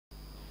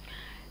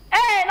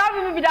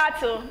not be that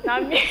too.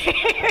 Not me.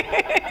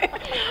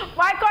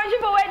 My country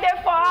for wait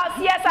there for us.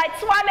 Yes, I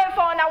swallow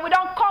for now. We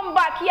don't come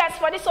back. Yes,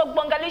 for this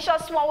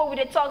ogbongalicious one where we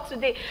dey talk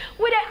today.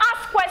 We dey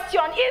ask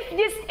question if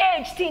this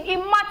age thing it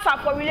matter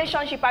for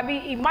relationship, I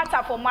mean it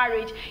matter for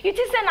marriage. You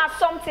think say na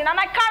something, and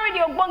I carry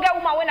the ogbonge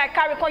woman when I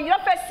carry. Cause you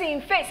don't first see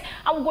in face,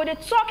 and we go to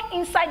talk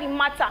inside the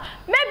matter.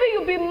 Maybe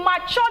you be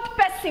matured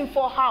person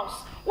for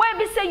house. Where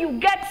we say you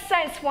get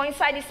sense for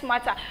inside this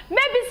matter.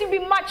 Maybe you be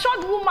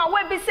matured woman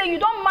where we say you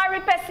don't marry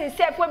person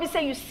self, where we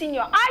say you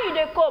senior. How you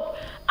dey cope?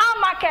 Our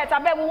market, I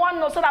beg we want to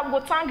know so that we go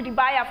thank the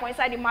buyer for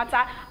inside the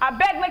matter. I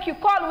beg make you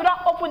call, we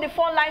don't open the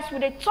phone lines, we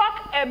dey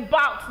talk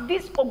about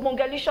this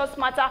ogbongelicious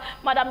matter,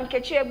 Madam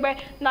Nkechi Egbe.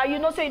 Now you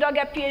know say you don't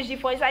get PhD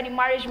for inside the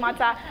marriage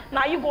matter.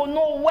 Now you go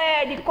know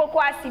where the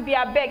cocoa has to be.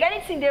 I beg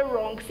anything they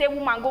wrong, say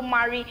woman go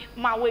marry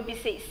man where we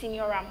say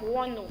senior am. We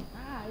want know.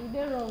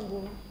 They're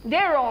wrong.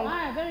 They're wrong.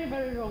 Ah, very,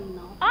 very wrong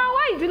now. Ah,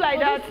 why you do like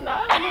that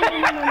now?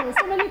 No.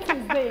 So many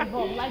things they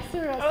involved. Like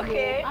seriously,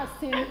 okay. As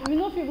in, we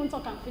know if you even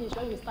talk and finish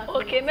when we start.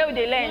 Okay, maybe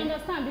they learn. You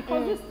understand?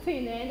 Because this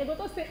thing, they go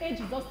to say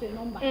age is just a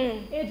number.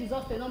 Age is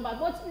just a number.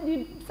 But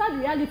the sad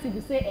reality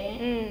is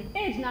say,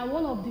 age now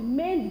one of the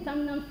main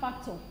determinant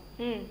factor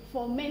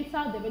for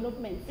mental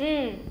development.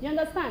 You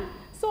understand?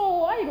 So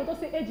why you go to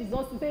say age is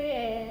just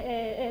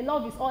say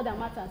love is all that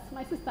matters?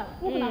 My sister,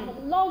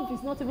 love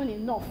is not even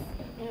enough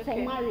for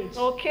marriage.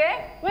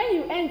 Okay. When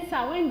you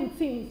enter, when the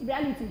thing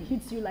reality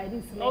hits you like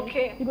this,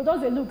 okay, you go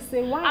just look,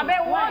 say why? I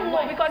bet one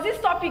more because this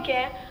topic,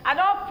 I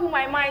don't put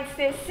my mind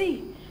say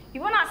see. You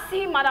wanna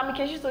see Madam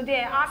Nkechi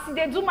today? As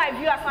they do my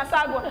view as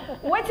Nasago.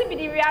 What to be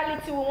the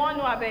reality we want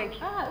to know, I beg?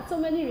 Ah, so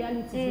many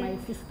realities, my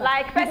sister.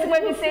 Like person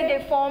when we say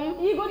they form.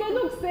 You go they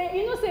look say,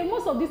 you know, say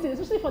most of these things,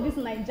 especially for this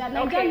NAIJA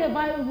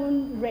never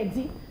even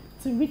ready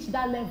to reach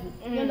that level.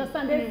 You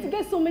understand? They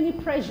get so many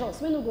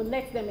pressures when you go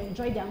let them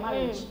enjoy their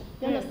marriage.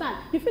 You understand?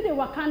 You feel they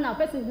work now,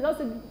 person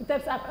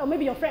or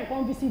maybe your friend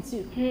come visit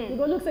you. You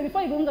go look say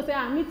before you go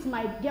say, meet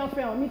my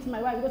girlfriend or meet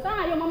my wife. You go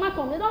say, your mama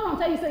come. They don't want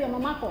to tell you say your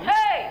mama come.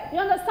 Hey! You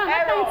understand?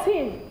 That kind of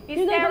thing.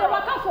 You know, they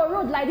walk out for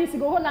road like this, you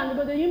go hold and you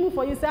go they move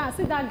for you, say,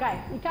 see that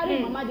guy. He carry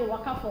mama, they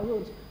walk out for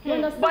road. You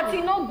understand? But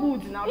he no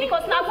good now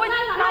because now who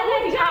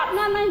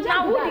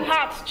the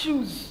heart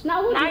choose.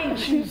 Now who the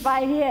choose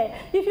by here.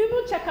 If you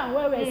even check and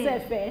where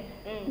self,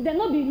 there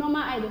no be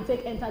normal eye they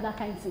take enter that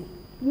kind of thing.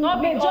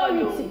 Not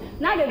majority.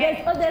 Now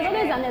there's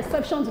always an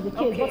exception to the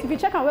case. But if you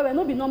check and where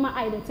no be normal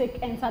eye they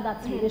take enter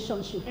that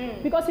relationship.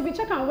 Because if you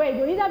check and where,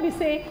 you either be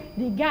say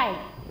the guy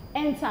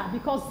enter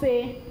because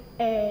say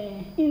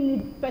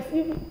in the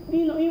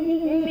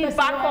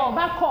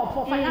backup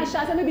for financial,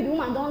 so maybe the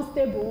woman don't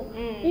stable.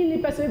 In the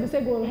person will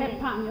say go help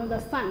him, you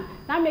understand?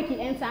 That make it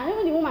enter. And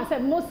even the woman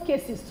said most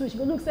cases too, she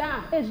go look say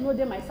age no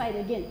dey my side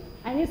again.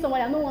 I need someone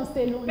that no one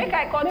stay lonely. Make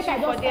I call you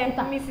for them,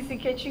 Mrs.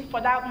 Nkechi,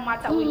 for that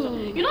matter.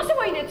 You know, see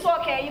when you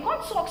talk, you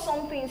can't talk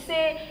something,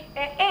 say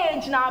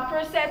age now,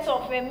 process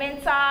of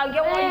mental,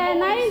 get what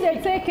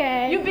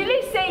you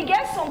believe, say, you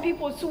get some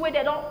people too where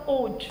they don't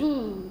old,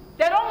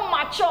 they don't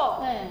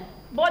mature.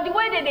 But the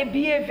way that they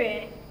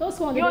behave, those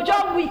ones, you're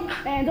just weak.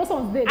 And those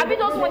ones, I mean,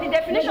 those ones, the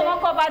definition don't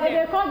cover them.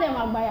 They call them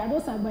agbaya,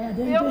 those agbaya.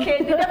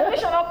 Okay, the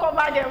definition don't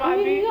cover them.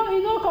 You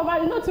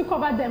know to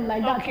cover them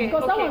like that.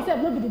 Because someone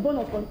said, no be the bone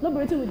of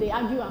nobody will they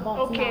argue about.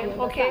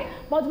 Okay.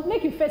 But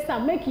make you first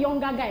time, make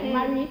younger guy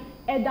marry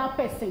elder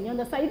person. You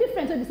understand? It's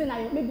different.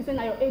 Maybe say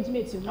now your age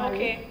mate you marry.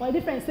 Okay. But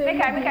different say.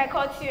 Make I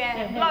cut you.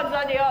 Blood's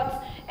on the odds.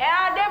 They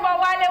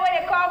where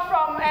they come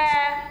from.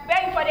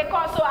 Begging for the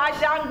call so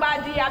Ajang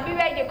Badi. I be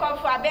where they come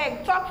for. I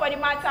beg. Talk for the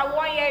matter.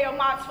 1 year your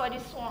mouth for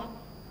this one.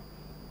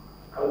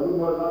 Good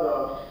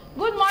morning.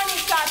 Good morning,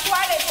 sir.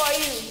 Twale for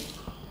you.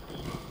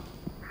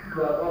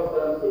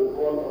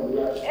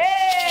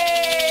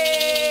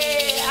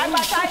 Hey!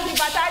 Advertise.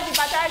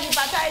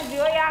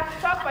 Oh yeah.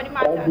 Talk for the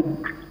matter.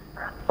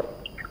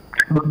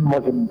 Good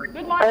morning.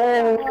 Good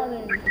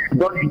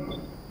morning.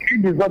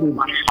 It is not a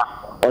matter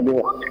on the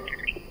one.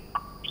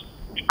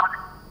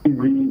 Is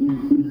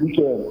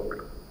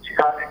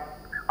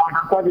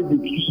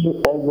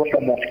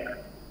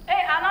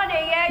hey, I know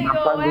they hear you.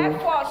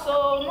 F4, so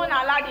Mona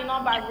allow the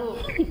number go.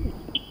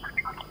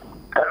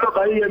 Hello,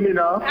 can you hear me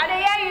now? I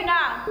hear you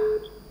now.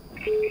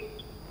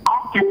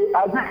 Okay, I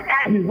think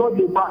it is not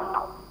the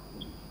matter.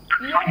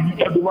 Yes,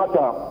 it is the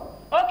matter.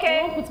 Okay.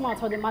 Don't put mouth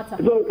for the matter.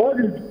 So what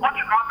is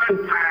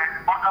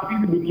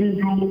between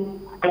you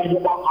and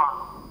your partner?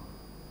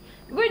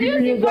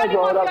 Reduce the volume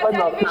of your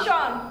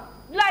television.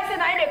 Like say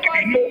now they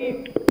call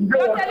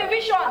your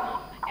television.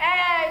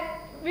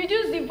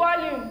 Reduce the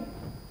volume.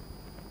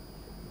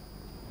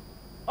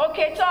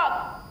 Okay,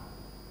 talk.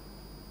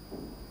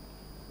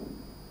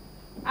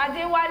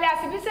 Adewale,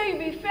 as if say you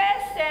be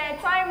first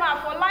timer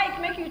for like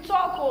make you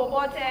talk,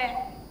 but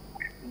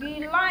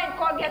the line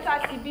called get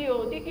us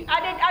CBO.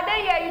 Are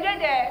they here? You did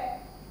there?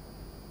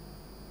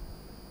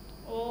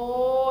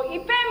 Oh, he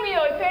pay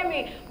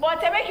me.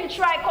 But make you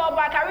try call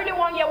back. I really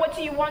want to hear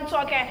what you want to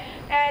talk.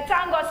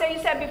 Thank God say you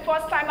said before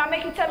time. I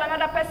make you tell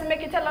another person,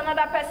 make you tell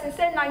another person.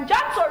 Say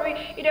NAIJA Tori,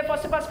 it is for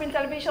SuperScreen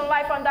television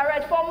live and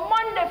direct for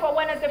Monday, for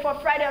Wednesday, for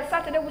Friday, and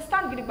Saturday. We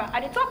stand Gidigba.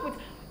 I talk with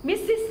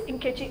Mrs.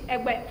 Nkechi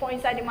Egbe for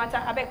Inside the Matter.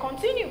 I bet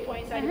continue for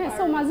Inside the Matter.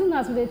 So Mazino,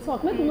 as they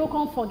talk, make you no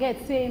come forget,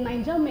 say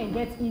Naija men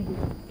get ego.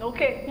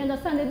 Okay. You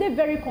understand? They're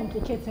very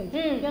complicated.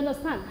 You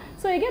understand?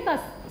 So you get as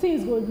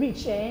things go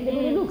reach, and they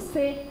will look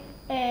say,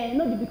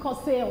 not be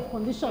because say of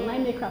condition, I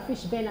make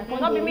crayfish burn.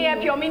 Not be me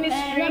help your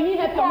ministry. Me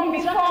help your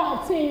ministry, kind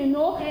of thing, you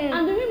know.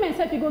 And the women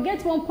say, if you go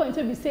get one point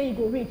where we say you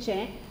go reach,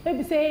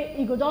 maybe say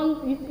you go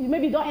down, you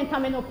maybe don't enter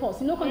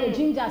menopause. You know, because the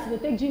ginger, so they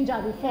take ginger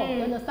before.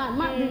 You understand?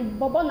 Man,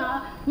 the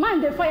bobona,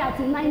 man, they fire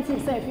till 90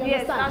 self. You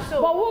understand?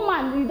 So. But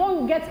woman, you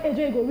don't get age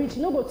where you go reach.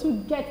 You don't go to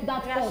get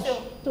that urge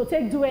to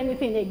take do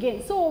anything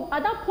again. So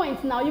at that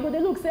point now, you go they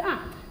look say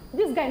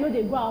this guy know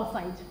they go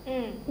outside.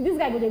 This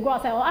guy go they go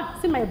outside.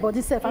 See my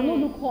body self. I don't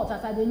look hot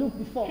as I they look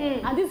before.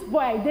 And this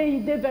boy, they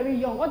very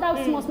young.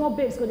 Other small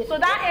babes go they. So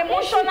that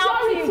emotional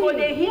thing go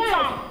they hit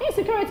on.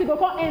 Insecurity go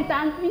come enter,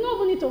 and you don't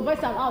even need to voice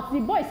it out. The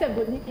boy self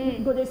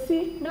go they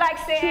see. Like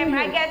say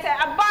I get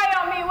a buy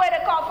on me where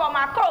they call for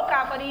my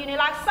coca for the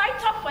Unilag side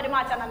talk for the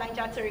matter and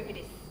NAIJA Tori with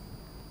this.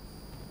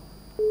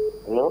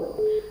 Hello?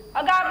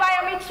 I got buy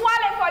on me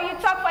twirl for you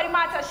talk for the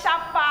matter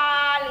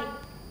sharply.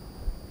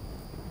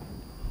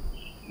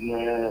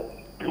 Yeah,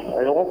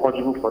 I don't want to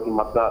contribute for the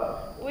matter.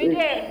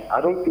 I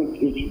don't think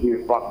it should be a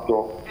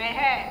factor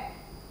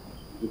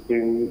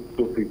between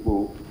two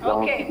people that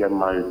want to get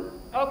married.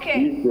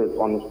 If there's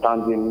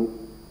understanding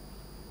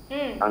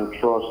and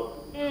trust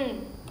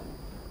in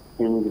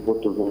the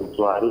both of them,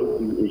 so I don't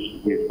think it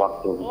should be a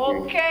factor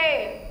between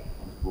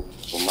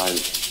for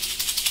marriage.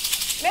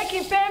 Make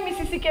you pay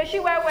Mrs. Nkechi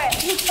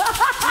Egbe. You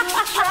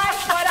try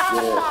for that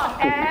one.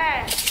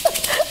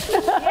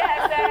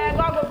 Yes,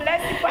 God will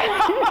bless you.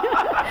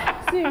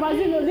 See,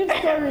 Mazino, live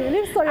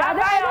story. I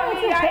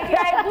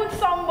put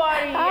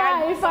somebody.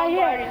 If I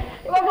hear.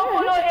 You go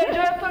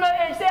follow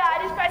age, say,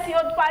 this person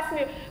old pass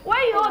me. When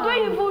you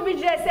even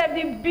reach yourself,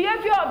 the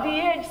behavior of the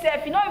age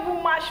self, you don't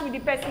even match with the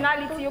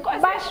personality. You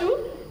can't say shoe.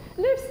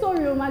 Live story,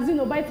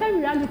 Mazino. By the time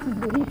reality is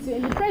the hit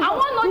and the pressure. I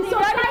want to know the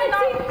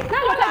reality.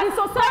 Now look at the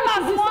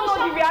society.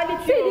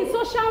 See the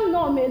social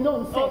norm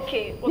alone.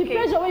 The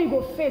pressure where you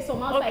go face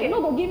from outside, you know,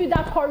 go give you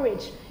that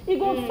courage. You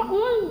go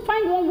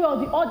find one way or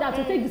the other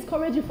to take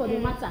discourage you for the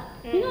matter.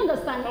 You don't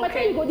understand? By the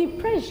time you go the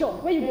pressure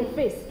where you go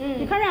face,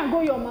 you carry and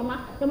go your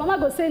mama. Your mama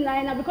go say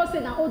nah, because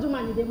say na old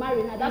woman they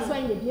marry now. That's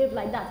why they behave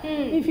like that.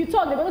 If you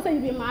talk, they go say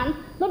you be man,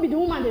 not be the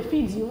woman they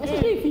feed you.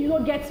 Especially if you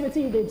don't get what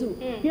you they do.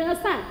 You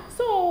understand?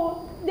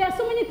 So there are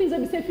so many things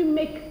that we say if you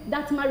make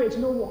that marriage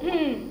no work.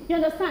 You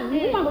understand? The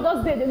woman go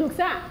just they look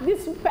say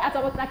this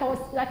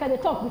like I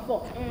talked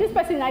before. This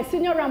person like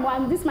senior Rambo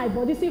and this my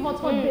body see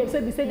hot babe. So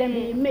they say them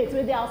be mates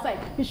when they outside.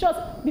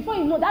 Before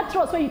you know that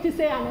trust where you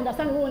say and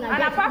understand what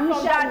and apart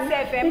from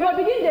that, you go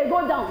begin they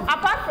go down.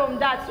 Apart from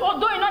that,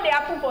 although you know they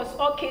happen for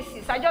all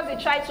cases, I just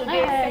try to be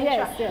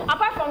essential.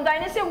 Apart from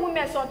that, they say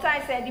women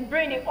sometimes the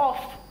brain is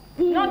off.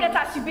 You don't get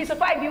as you be, so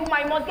if I be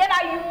woman, you must get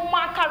a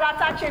human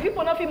character trait.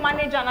 People don't feel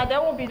manager and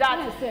there won't be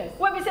that.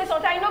 When we say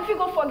sometimes, you don't feel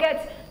go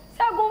forget.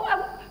 Say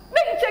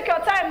make you take your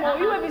time, or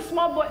you will be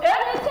small boy. Even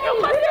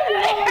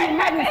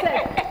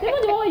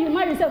the way you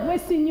marry yourself, we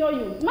senior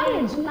you.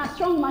 Marriage is a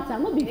strong matter,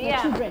 not be for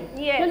children.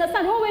 You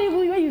understand? The way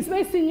you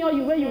senior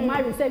you, where you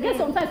marry yourself. Get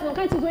sometimes some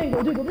kind of way you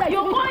go do. You can't pay 8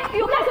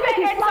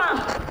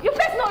 times. You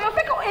pay 8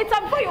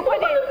 times before you go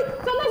there.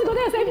 Sometimes you go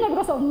there and say, even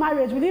because of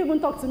marriage, will you even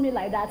talk to me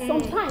like that?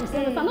 Sometimes, you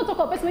understand? Not talk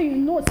about person where you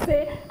know,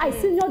 say, I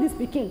senior this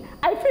speaking.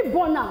 I feel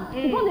born now.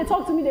 Because they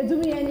talk to me, they do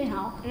me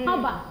anyhow. How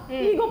about?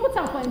 You go put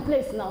them for in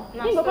place now.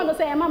 You go come to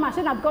say, Mama,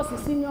 she not because you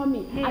senior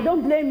me. I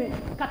don't blame you.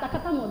 Kata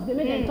must they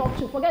make them talk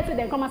to. Forget it,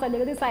 they come outside,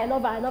 they say, I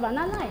love her. Not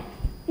lie.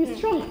 It's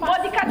strong.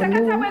 But the kata way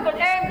go.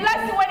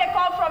 Bless you when they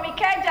call from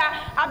Ikeja.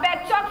 I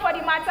beg talk for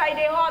the matter.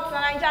 They hot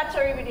NAIJA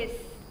Tori with this.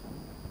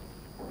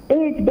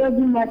 It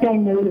doesn't matter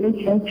in a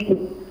relationship.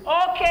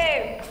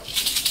 Okay.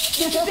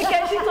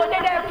 Nkechi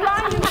today they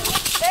plan you.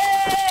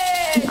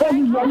 Because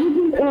if you are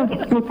using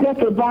age to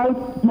talk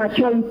about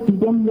maturity,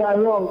 then you are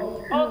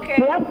wrong. Okay.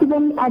 We have so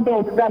many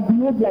adults that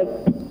behave like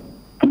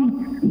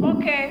kids.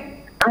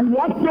 Okay. And we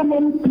have so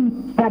many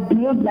kids that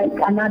behave like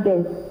an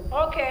adult.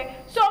 Okay.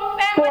 So,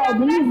 when I ask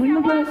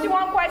you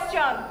one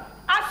question.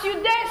 As you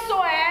did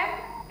so,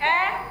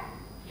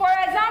 for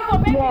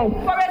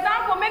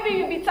example, maybe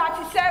you be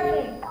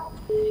 37.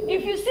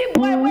 If you see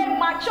boy when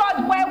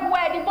matured,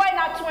 where the boy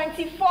na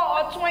 24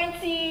 or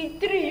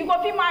 23, you go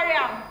be marry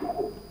him.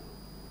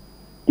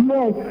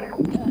 Yes.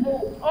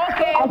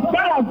 Okay. As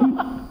far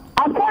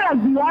as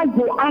you have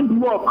the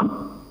handwork.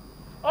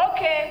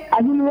 Okay.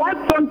 As you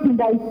want something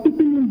that is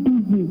keeping you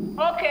busy.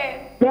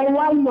 Okay. Then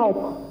why not?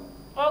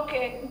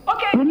 Okay.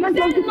 Okay.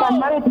 Relationship and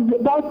marriage is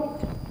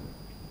about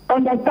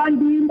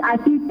understanding,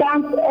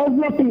 assistance,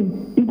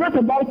 everything. It's not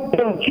about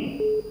touch.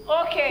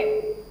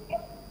 Okay.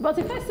 But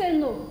if I say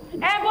no.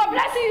 But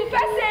bless you, if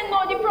I say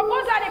no, the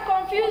proposal they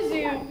confuse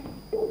you.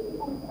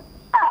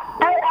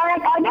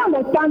 don't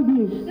understand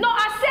you. No,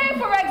 I say,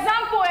 for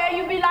example,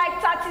 you be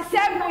like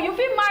 37, you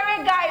feel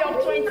marry a guy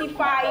of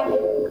 25.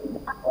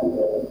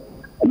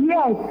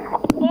 Yes.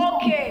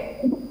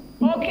 Okay.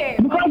 Okay.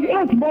 Because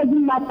age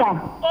doesn't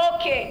matter.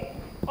 Okay.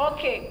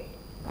 Okay.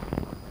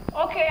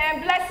 Okay,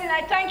 and blessing,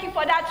 I thank you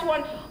for that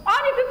one.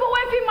 All the people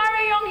when we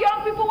marry young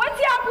people, what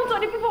happen to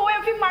the people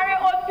when we marry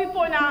old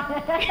people now?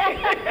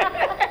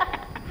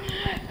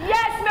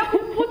 Yes, make we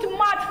put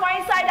math for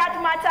inside that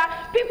matter.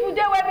 People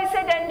there where we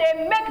say then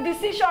they make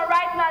decision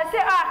right now. Say,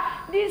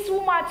 this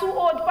woman too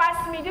old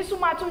past me, this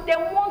woman too, they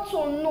want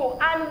to know.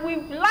 And we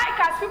like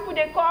as people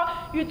they call,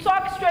 you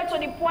talk straight to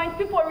the point,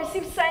 people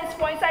receive sense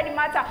for inside the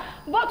matter.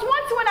 But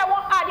one thing when I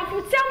want to add, if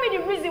you tell me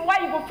the reason why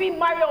you go feel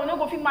married or not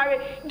go feel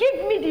married,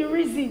 give me the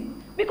reason.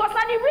 Because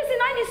now the reason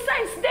and the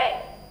sense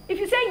there. If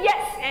you say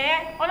yes,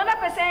 another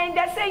person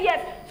they say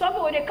yes. Some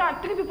people they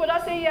can't. 3 people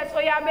don't say yes. Oh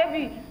yeah,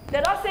 maybe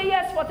they don't say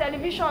yes for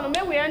television.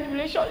 Maybe we end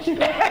relationship.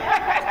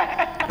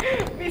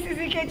 Mrs.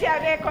 Nkechi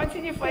Egbe,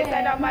 continue for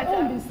inside that matter.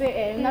 Only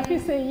say, if you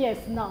say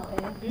yes now,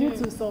 due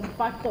to some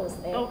factors.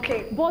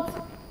 Okay. But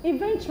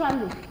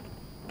eventually,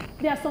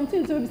 there are some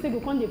things where we say go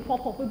come they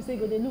pop up. Where we say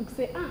go they look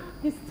say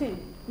this thing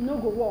no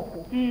go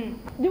work.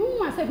 The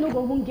woman said no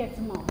go won't get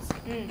mouth.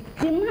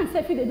 The man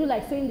said they do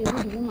like saying they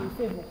do the woman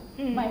favor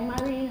by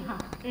marrying her.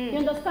 You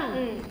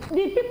understand?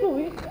 The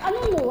people, I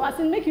don't know, as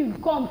in make you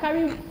come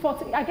carry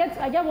 40.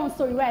 I get one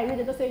story where I read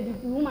it. They say the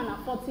woman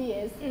at 40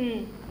 years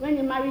when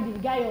you marry the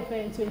guy of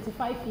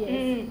 25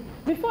 years.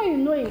 Before you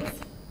know it,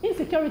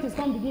 insecurities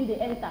come begin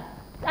to enter.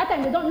 That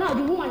time they don't. Now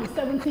the woman is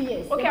 70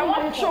 years. Okay, I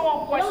want to throw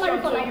one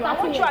question to you. I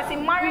want you as a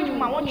married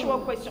woman. I want to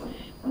throw a question.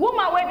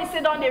 Woman where we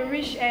sit down they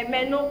reach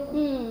meno.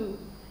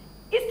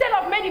 Instead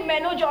of many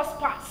meno just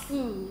pass.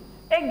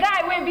 A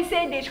guy where we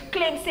say they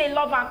claim say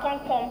love and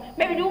come.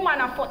 Maybe the woman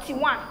at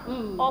 41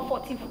 or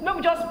 40.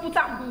 Maybe just put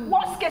up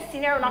worst case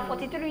scenario at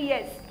 43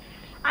 years.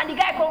 And the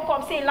guy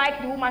come say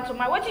like the woman to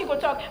marry. What you go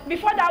talk?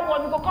 Before that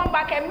one, we go come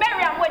back and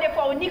marry and wait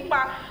for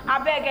Unikpa. I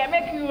beg and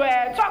make you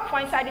talk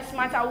for inside this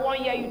matter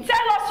 1 year. You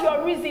tell us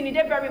your reason.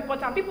 It's very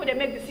important. People they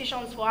make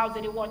decisions for how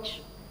they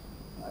watch.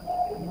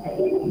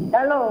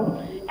 Hello.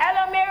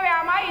 Hello,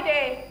 Miriam. How you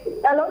there?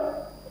 Hello.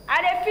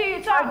 I feel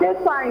you talk. I'm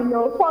fine.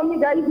 No, for me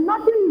there is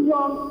nothing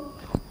wrong.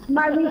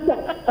 Marrying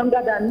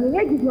younger than me.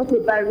 Age is not a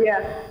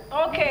barrier.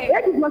 Okay.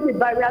 Age is not a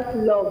barrier to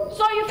love.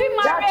 So you feel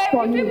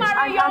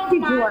marry young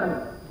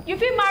man. You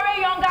feel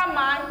marry younger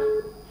man?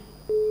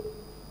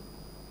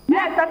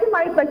 Yes, I feel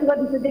marry person that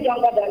is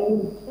younger than me.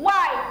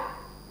 Why?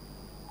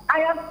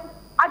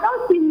 I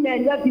don't see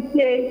men that be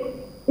say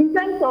in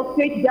terms of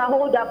faith they are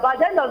older, but at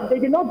the end of the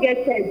day they don't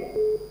get sense.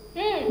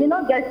 They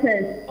don't get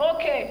sense.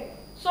 Okay.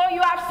 So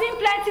you have seen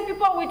plenty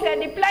people with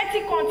the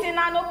plenty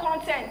container, no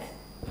content.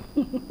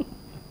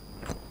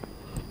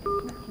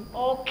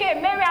 Okay,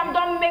 Miriam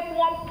don't make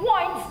one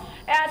point.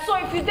 So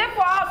if you there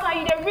for house and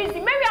you the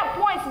reason, Miriam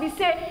points be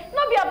say,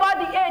 not be about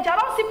the age. I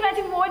don't see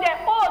plenty people where they're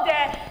all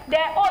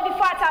the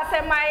fathers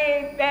and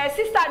my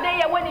sister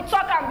there when they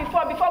talk and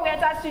before we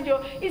enter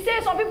studio. He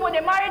says some people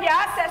they marry their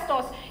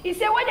ancestors. He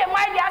said when they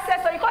marry their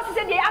ancestors, because he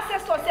said the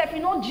ancestors if you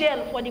know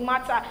jail for the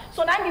matter.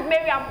 So that is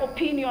Miriam's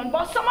opinion.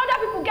 But some other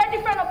people get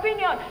different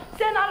opinion.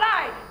 Say no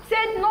lie.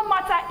 Say no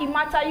matter it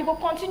matter, you go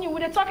continue.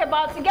 We talk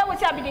about it. Get what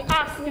you be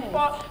asked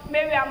before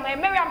Miriam.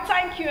 Miriam,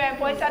 thank you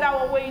for inside that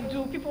one way you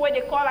do. People where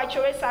they call like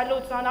Chore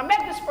Salute now. I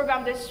make this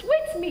program they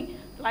sweet me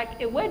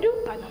like a wedu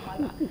and a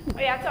mala. Oh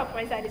yeah, talk for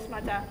inside this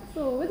matter.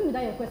 So what is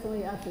that your question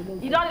when you ask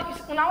again? You don't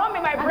want me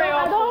my brain.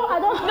 I don't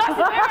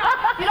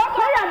you don't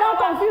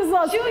confuse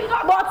us.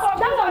 But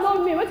that's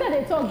not me. What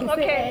they talk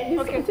okay.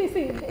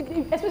 See,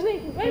 especially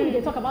when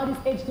they talk about this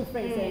age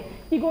difference,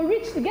 you go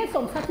reach to get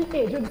some certain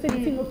age where we say the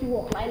thing no fit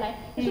work. Like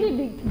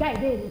especially the guy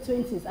there in the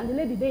 20s and the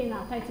lady there in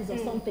her 30s or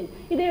something.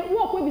 If they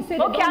work where we say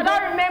okay, I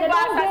don't remember. I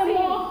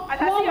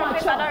see your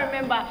face, I don't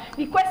remember.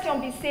 The question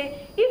be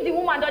say if the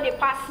woman don't they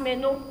pass me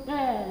no.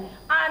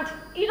 And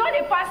you know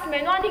they pass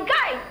men and the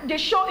guy they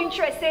show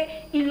interest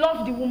say he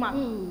loves the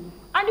woman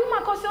and the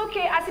woman can say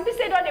okay as if he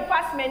say don't they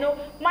pass men no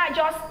might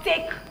just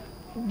take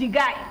the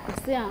guy.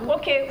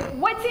 Okay,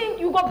 waiting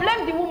you go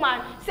blame the woman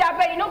say I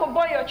bet you no go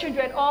born your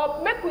children or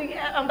make we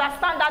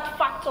understand that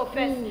factor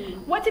first.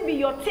 What will be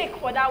your take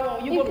for that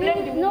one? You go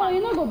blame the woman. No,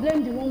 you not go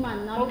blame the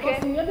woman now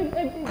because you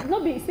no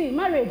be see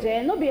marriage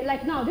no be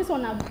like now this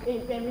one a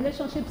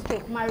relationship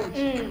stroke marriage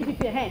if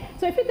you hand.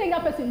 So if you take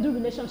that person do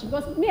relationship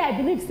because me I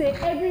believe say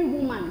every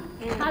woman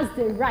has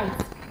the right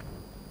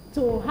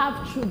to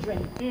have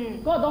children.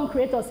 God don't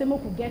create us, say we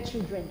could get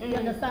children. You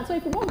understand? So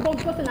if you want born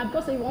person,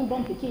 because you want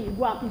born pikin, you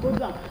go do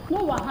am.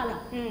 No wahala.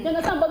 You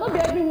understand? But not be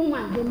every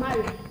woman they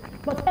marry.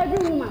 But every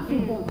woman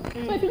feel born.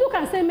 So if you look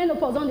and say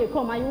menopause on they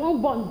come and you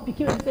want born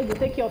pikin, say they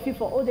take care of you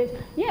for old age.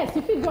 Yes,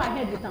 if you go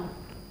ahead with them.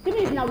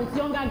 Even if now with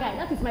younger guy,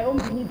 that is my own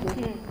belief.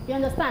 You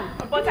understand?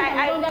 But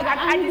I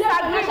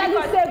disagree because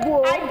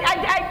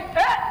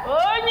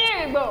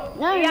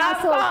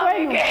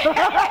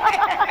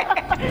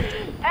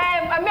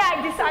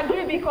I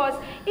disagree because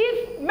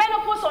if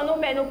menopause or no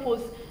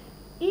menopause,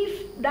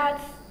 if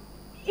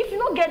you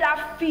don't get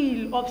that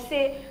feel of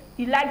say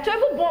You like to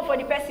even born for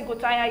the person go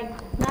tire you.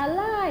 Na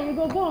lie, you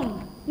go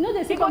born. You know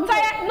they say go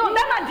tire. No,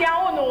 that's not their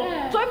own.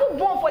 No. So even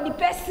born for the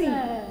person,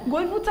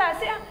 go even tire.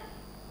 Say,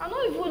 I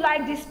don't even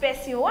like this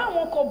person. Why I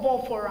won't go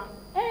born for her?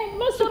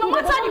 So no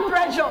matter the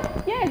pressure.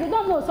 Yeah, they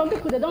don't know. Some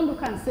people they don't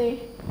look and say,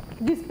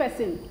 this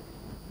person,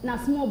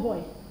 na small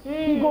boy.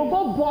 You go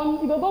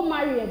born, you go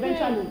marry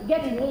eventually,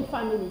 get your own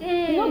family.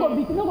 You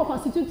don't go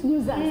constitute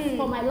nuisance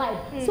for my life.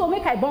 So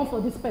make I born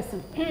for this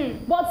person.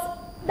 But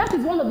that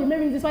is one of the main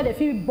reasons why they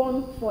feel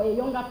born for a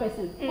younger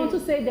person. Want to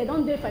say they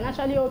don't do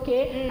financially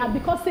okay, and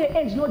because say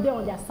age no there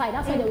on their side,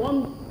 that's why they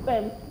want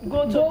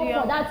go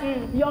for that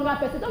younger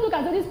person. Don't look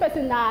and say this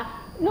person no,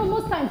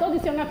 most times all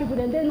these younger people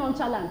they're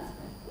nonchalant.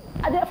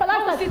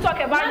 Don't still talk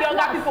about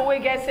younger people who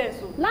get sense.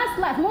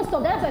 Last, most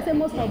of them, that's why I say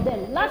most of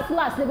them.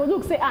 Last, they go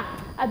look say,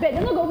 I bet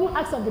they're not going to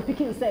ask of the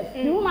picking self.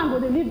 The woman go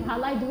to live her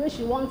life the way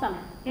she wants them.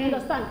 You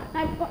understand?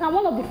 And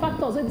one of the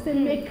factors where they say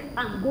make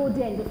and go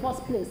there in the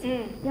first place.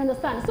 You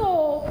understand?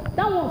 So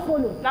that won't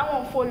follow. That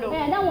won't follow.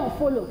 Yeah, that won't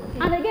follow.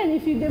 And again,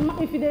 if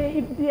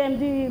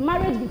the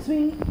marriage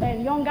between a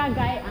younger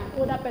guy and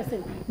older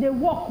person, they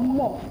work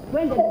more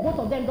when both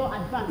of them don't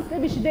advance.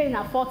 Maybe she there in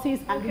her 40s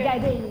and the guy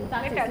there in his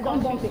 30s.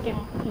 Don't born picking.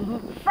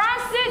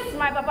 Francis,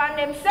 my papa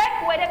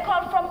namesake, where they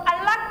come from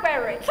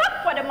Alakbere.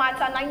 Talk for the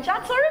matter,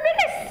 NAIJA TORI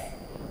business.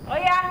 Oh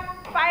yeah,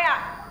 fire.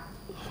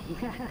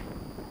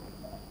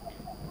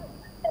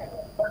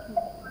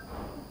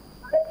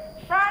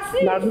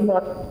 Francis. Good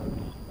morning.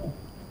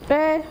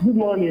 Good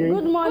morning.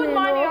 Good morning,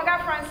 Oga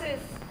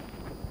Francis.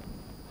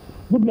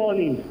 Good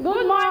morning.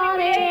 Good morning.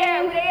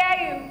 We hear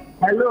you.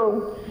 Hello.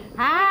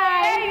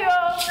 Hi.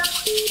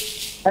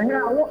 We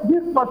hear you.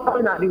 This first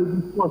time I will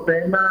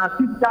discuss na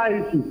physical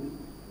issue.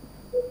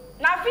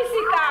 Na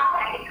physical.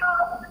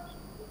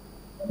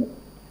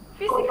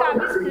 Physical,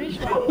 be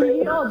spiritual.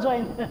 You all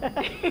join.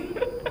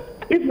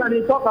 If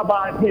they talk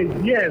about this,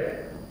 yes.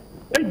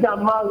 If they are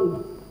married,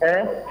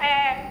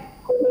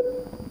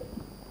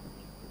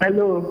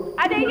 Hello.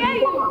 I didn't hear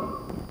you.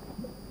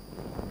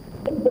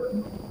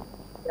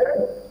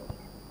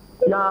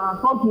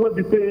 Yeah, something what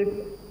they say.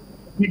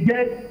 You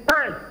get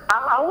time.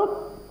 I want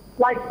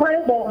like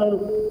friends or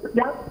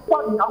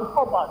I'm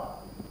covered.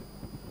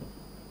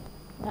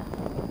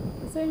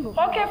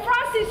 Okay,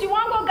 Francis, you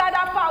want to go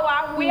gather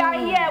power? We are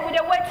here. We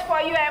dey wait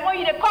for you. And when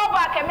you call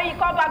back, and when you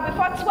call back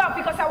before 12,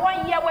 because I want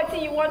to hear what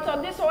you want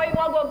on this way. You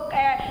want to go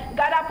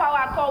gather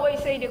power? Call where you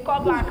say you call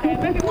back.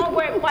 Maybe you want to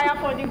go inquire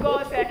for the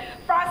girls.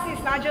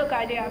 Francis, not joke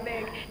idea,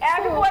 beg.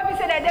 People will be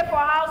say they're there for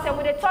house, and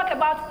when they talk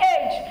about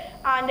age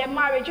and the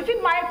marriage, if you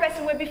marry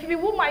person will be, if you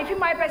woman, if you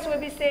marry person will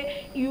be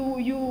say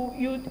you.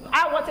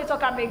 I want to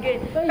talk about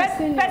again.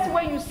 Person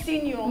when you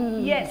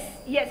senior, yes.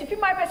 If you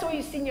marry person when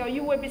you senior,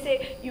 you will be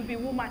say you be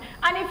woman.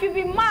 And if you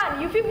be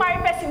man, if you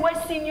marry person when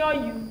senior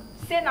you,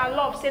 say na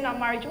love, say na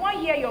marriage. You want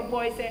to hear your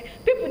voice?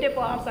 People there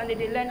for house and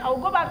they learn. I will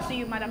go back to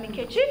you, Madam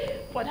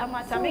Nkechi, for that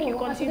matter. Make you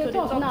continue to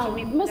talk to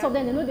me. Most of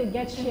them, they know they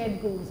get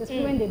shared goals,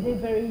 especially when they're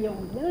very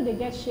young. They know they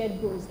get shared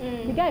goals.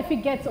 The guy, if he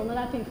gets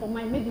another thing for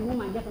mind, maybe the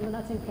woman get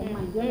another thing for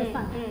mind. You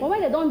understand? But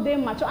when they don't dare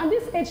mature, and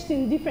this age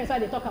thing difference why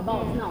they talk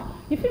about now.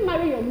 If you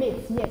marry your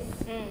mate, yes.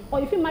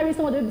 Or if you marry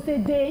someone, they will say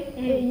they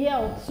a year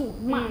or two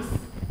max.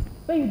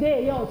 When you date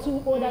a year or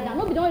two older than,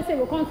 nobody don't say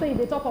we can't say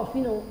they talk of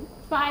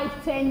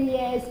 5, 10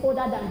 years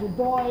older than the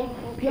boy.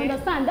 Okay. You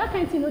understand? That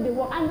kind of thing, they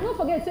work. And don't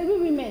forget, say we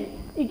women,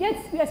 it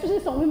gets, especially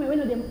some women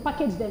when they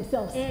package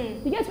themselves.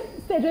 It gets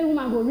stage when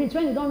women go rich,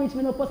 when they don't reach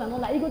menopause and all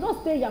that. You go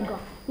just stay younger.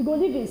 You go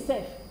live in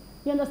safe.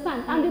 You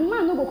understand? And the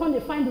man no go come to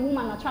find the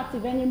woman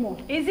attractive anymore.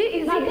 Is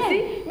it?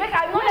 Make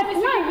I want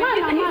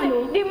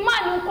the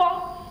man who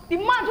call. The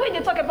man when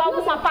they talk about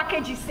woman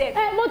package itself.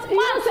 But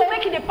man to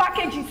make the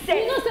package itself.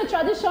 You know, say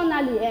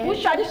traditionally,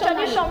 which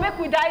tradition make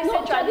we die?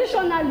 No,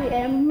 traditionally,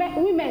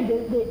 women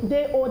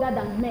they older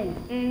than men.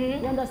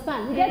 You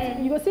understand?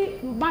 You go see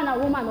man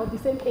and woman of the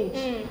same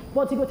age,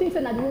 but you go think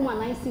say that the woman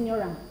na senior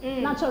round.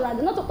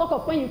 Naturally, not to talk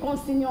of when you come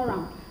senior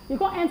round. You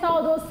can't enter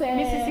all those.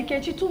 Mrs.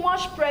 Nkechi, too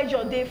much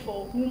pressure there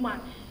for woman.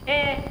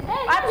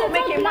 How to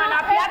make a man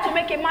happy, how to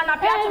make a man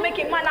happy, how to make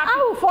a man happy.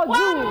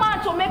 One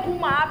man to make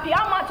woman happy,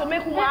 how man to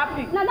make woman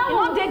happy. Now that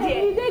one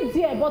they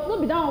there, but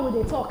not be that one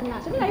with the talk now.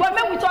 But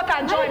when we talk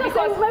and join,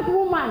 because make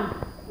woman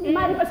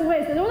marry person where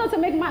is senior. They want to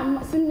make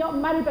man senior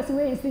marry person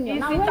where is senior.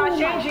 It's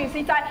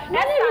interchanging.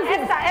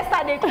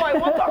 Esther they call.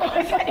 Won't talk about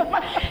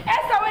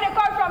Esther when they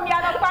call from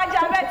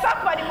Yanokwaja, let's talk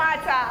for the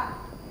matter.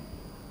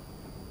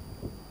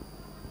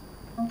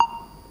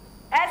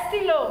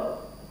 Estilo.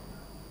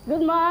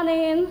 Good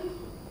morning.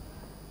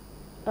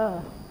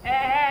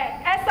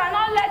 Esther,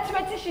 not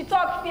let me she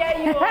talk fear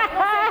you.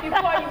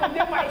 Before you will be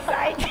my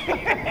side.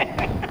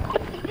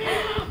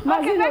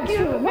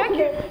 Mazino, make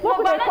you.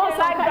 No, but not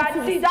like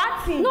that. See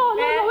that thing. No,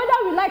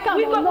 whether we like them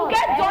or not. We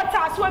get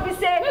daughters when we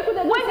say,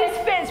 when this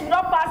phase, we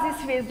don't pass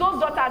this phase, those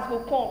daughters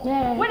will come.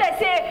 Yeah. When they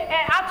say,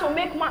 how to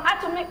make one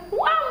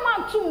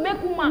man to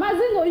make woman.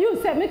 Mazino, you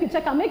said, make you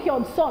check and make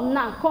your son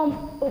now come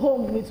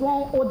home with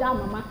one older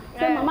mama.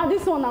 Say, mama,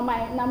 this one na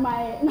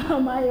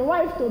my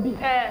wife to be.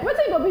 What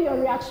will be your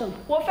reaction?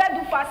 We'll first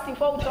do fasting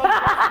before we talk.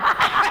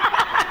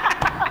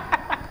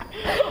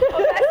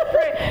 Let's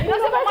pray. You know,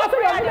 say, mama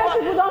pray and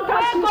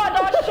where God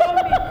don't show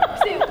me.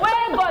 See,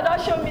 where God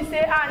don't show me, say,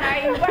 and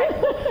I invite.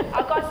 I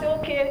can say,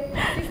 okay,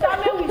 sister,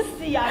 may we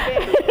see her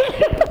there.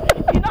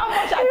 You know how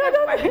much I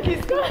take my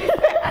biggest school.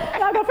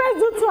 Like a first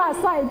do two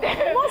aside.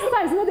 Most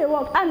times, you know, they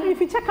work. And if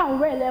you check out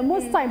well,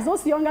 most times,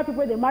 those younger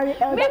people, they marry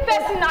elder. Me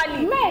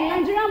personally. Men,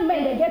 Nigerian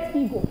men, they get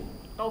ego.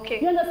 Okay.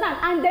 You understand?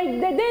 And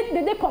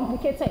they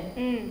complicated.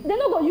 They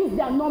not go use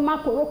their normal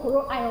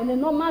koro eye on the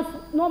normal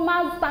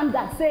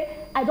standard. Say,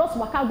 I just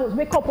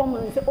wake up on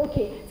and say,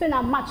 okay, say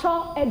now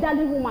mature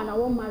elderly woman I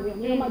won't marry on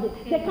the normal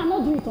day. They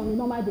cannot do it on the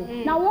normal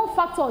day. Now one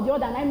factor or the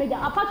other, and I make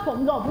apart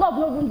from love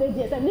no even they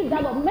there. Leave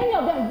that love. Many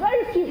of them,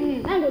 very few,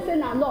 and go say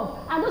now love.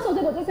 And those of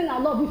them go say now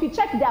love. If you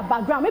check their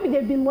background, maybe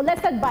they've been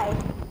molested by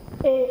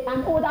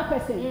an older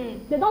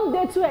person. They don't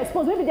dare to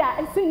expose. Maybe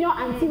their senior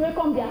auntie will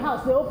come their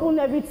house. They open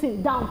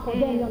everything down for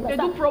them. You understand?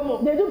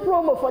 They do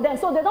promo for them.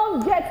 So they don't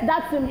get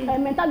that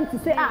mentality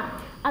to say,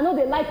 I know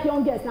they like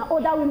young girls, now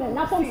older women.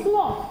 Now from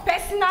small.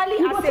 Personally,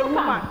 as a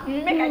woman,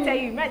 make I tell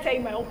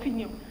you my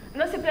opinion. I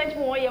know say plenty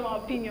more hear my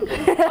opinion.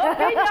 Opinion.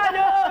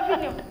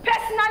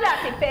 Personally,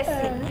 as a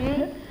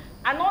person,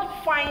 I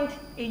not find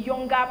a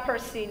younger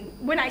person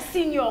when I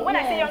senior. When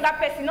I say younger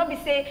person, not be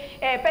say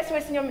person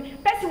way senior me.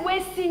 Person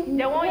way senior,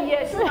 they 1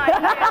 year so I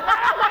don't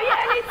hear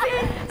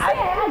anything.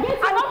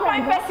 I not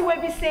find person way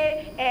be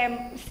say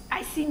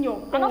I senior.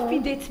 I not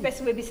fit date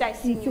person way be say I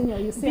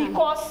senior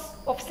because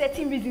of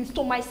certain reasons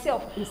to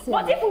myself.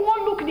 But if we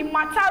want look the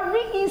matter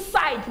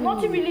inside,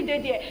 nothing really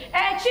there.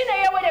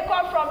 Chineye where they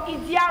come from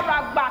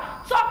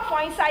Idiaragba, talk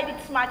for inside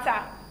its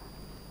matter.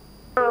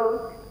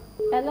 Hello,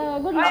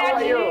 good morning. How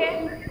are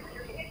you?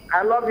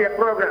 I love your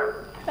program.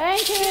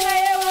 Thank you.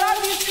 I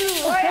love you too.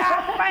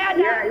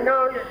 Yeah, you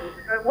know,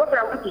 what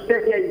I want to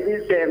say here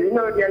is this, you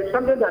know, there's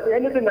something that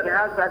anything that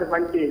has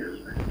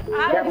advantage.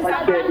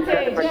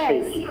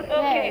 Disadvantage.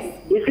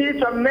 Okay. You see,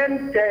 some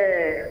men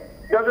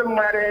doesn't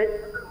marry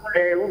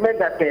women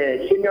that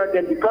senior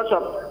them because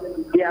of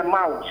their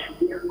mouth.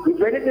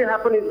 If anything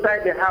happens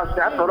inside the house,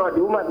 after all,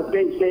 the woman will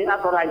say,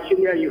 after all, I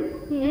senior you.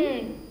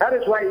 That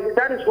is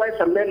why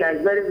some men are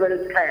very,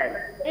 very scared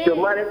to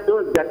marry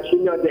those that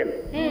senior them.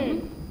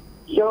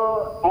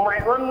 So my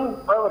own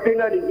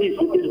opinion is this: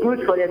 it is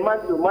good for a man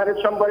to marry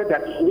somebody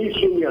that is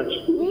senior.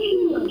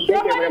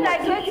 Somebody that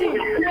is waiting.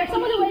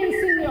 Somebody who is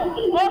senior.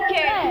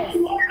 Okay. Yes.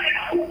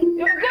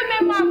 You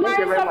good man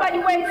marry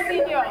somebody who is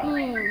senior.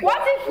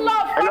 What if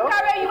love can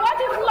carry you? What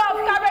if love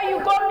carry you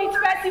go meet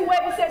person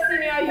where we say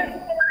senior you?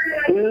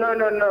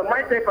 No.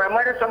 My type, I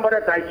marry somebody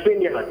that is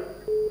senior.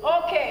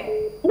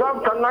 Okay.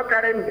 Love cannot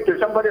carry me to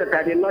somebody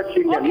that is not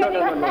senior. Okay. No.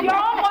 Your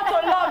own want to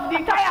love, the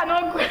tire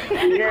not good.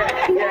 Yeah.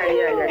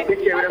 Thank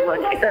you very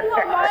much.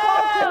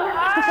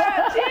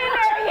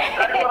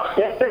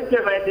 Thank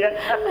you, my dear.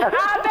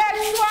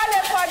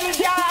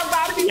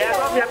 I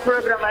love your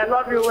program. I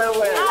love you well.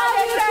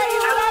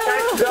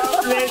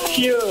 God bless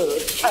you.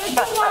 Too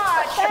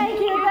much. Thank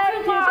you.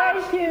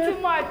 Too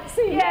much.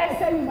 See, yes. I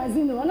tell you,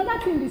 Mazino, another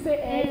thing they say,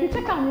 if you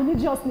check out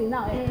religiously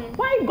now,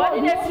 why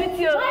God?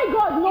 Why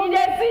God no? He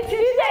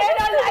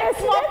like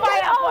small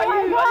fire for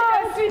you.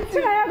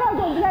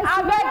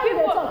 I beg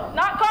people.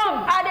 Now come,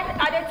 I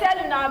tell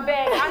you now,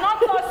 beg. I not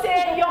to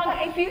say young.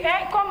 If you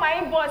come my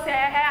inbox, I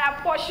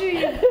pursue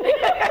you.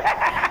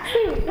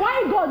 See,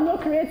 why God no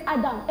create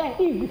Adam,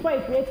 Eve before He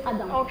creates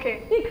Adam?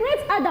 Okay. He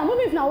creates Adam. Even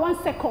if now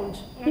 1 second,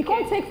 He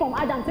can't take from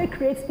Adam to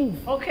create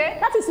Eve. Okay.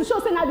 That is to show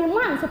say now the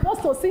man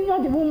supposed to senior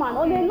the woman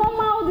on a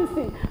normal this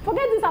thing.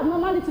 Forget these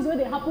abnormalities where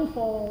they happen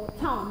for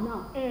town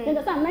now. You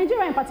understand?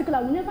 Nigeria in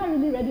particular, we're never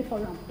really ready for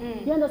them.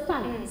 You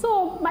understand?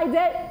 So by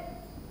the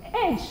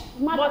age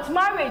matters. But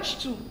marriage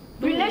too.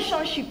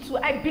 Relationship too,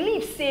 I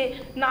believe say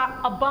now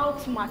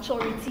about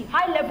maturity,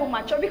 high level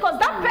maturity, because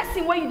that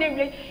person where you didn't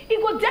relate,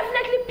 it will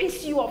definitely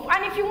piss you off.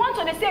 And if you want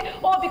to, they say,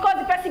 oh, because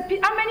the person,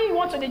 how many you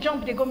want to they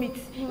jump, they go meet.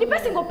 The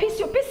person go piss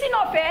you, pissing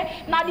off,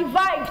 now the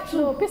vibe too.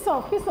 No, piss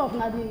off,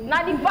 now the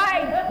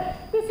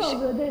vibe. Piss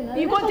off the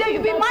day. You go there, you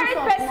be married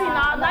person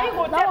now you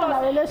go tell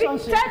us. Tell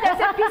them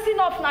say pissing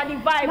off now the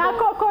vibe. Now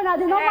coco, now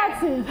the normal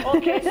thing.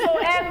 Okay, so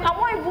I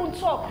won't even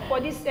talk for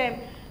this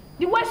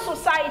the way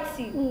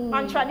society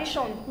and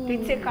tradition they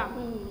take her.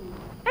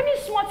 Any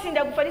small thing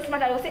that for this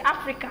matter, they will say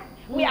Africa.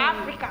 We are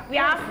Africa. We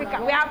are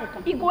Africa. We are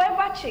Africa. It go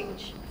ever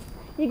change.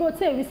 It go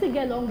take. We still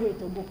get a long way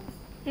to go.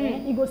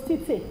 It go still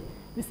take.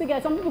 We still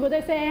get some people go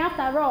there say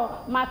after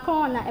all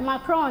Macron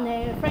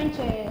French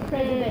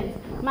president.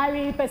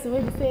 marry person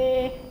wey be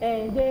say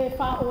they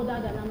far older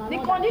than another.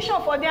 The condition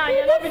for them and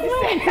you not be the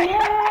same.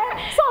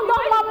 Some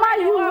don't mama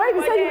you when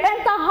you say you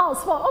enter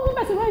house for only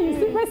person when you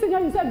see person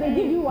you say they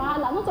give you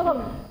wahala. Not all of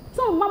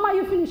some mama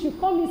you finish you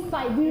come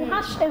inside the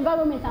harsh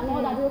environment and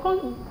all that they will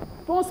come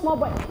one small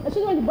boy,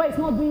 especially when the boy is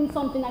not doing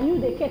something and you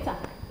they cater.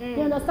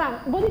 You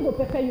understand? Body go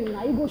prepare you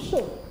now, you go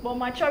show. But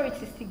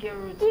maturity still get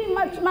root.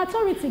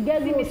 Maturity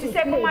get root. Mrs.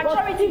 But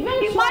maturity,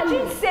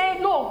 imagine say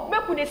no,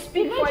 make we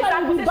speak for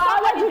example, say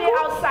somebody dey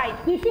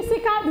outside. The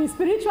physical, the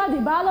spiritual, the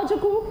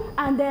biological,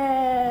 and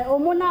the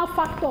hormonal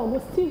factor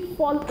will still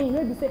fall in.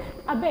 Maybe say,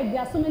 I beg,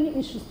 there are so many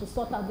issues to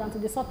sort out than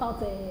to sort out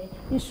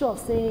the issue of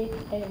say,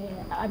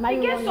 I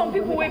guess some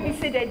people will be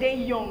say that they're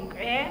young.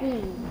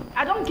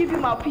 I don't give you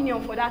my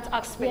opinion for that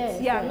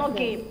aspect. Not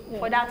game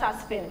for that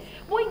aspect.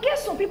 But I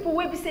guess some people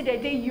will be say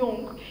that they're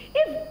young.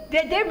 If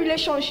their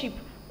relationship,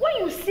 when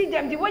you see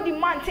them, the way the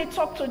man say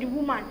talk to the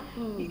woman,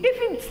 if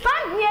you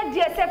stand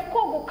near DSF,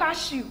 go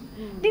catch you.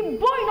 The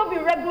boy not be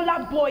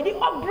regular boy. The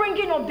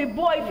upbringing of the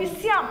boy, if you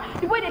see him,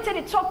 the way they say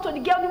they talk to the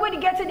girl, the way they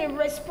get to they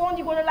respond,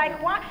 you're gonna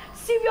like, what?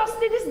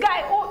 Seriously, this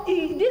guy,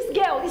 this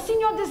girl, is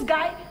senior this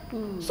guy.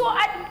 So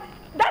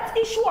that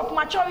issue of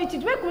maturity,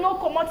 we could not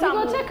come out. You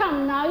go check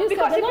him now.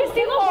 Because if you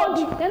still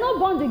old, they not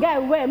born the guy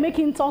well, make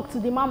him talk to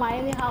the mama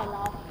anyhow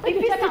now. If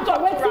you still talk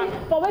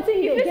for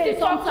waiting, if you still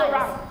talk to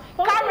her.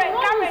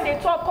 Karen, they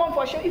talk come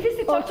for show. If you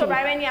still talk to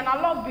Ryan and I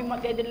love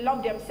them, they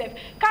love themselves.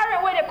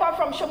 Karen, where they come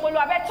from Shomolu,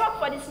 I better talk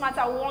for this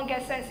matter. We won't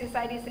get sense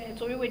inside this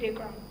Tori where they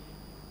ground.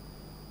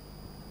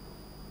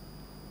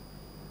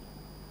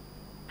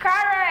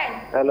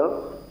 Karen.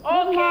 Hello.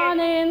 Okay. Good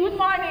morning. Good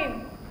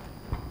morning.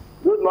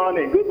 Good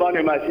morning. Good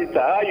morning, my sister.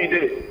 How are you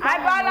doing? I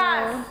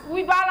balance.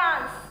 We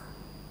balance.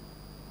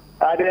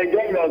 I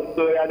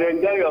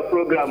enjoy your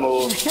program.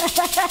 Oh.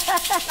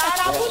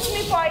 Now push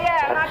me for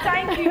here. Now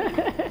thank you.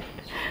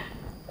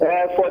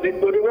 For the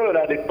story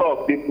that they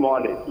talk this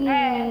morning.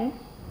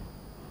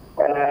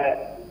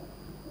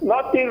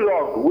 Nothing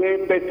wrong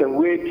with person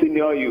waiting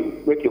near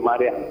you, make you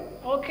marry him.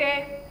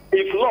 Okay.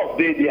 If love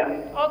they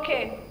there.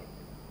 Okay.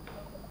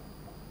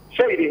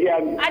 Say they hear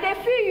me. I they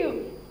feel you.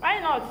 Why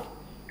not?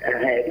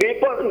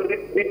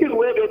 The thing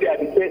where they are,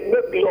 they say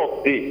make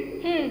love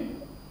they.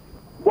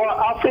 But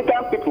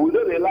African people, we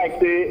don't they like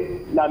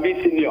say na me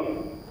senior.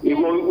 You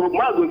go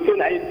man go say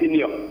na you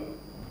senior.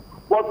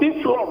 But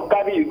if love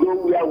carry you go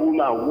where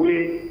woman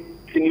way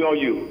senior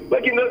you.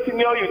 But you know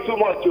senior you too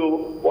much,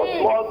 but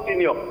small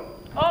senior.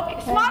 Okay,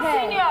 small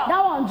senior.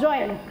 That one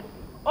join.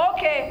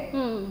 Okay.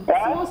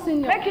 Small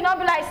senior. Make you not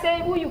be like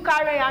say who you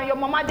carry and your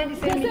mama did the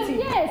same thing.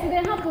 Yes,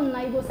 it happen now.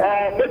 You go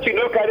say. Make you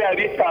no carry a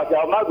this part.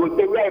 Your mama go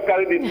say where you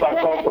carry this part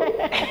come from.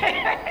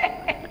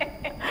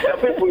 The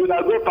people will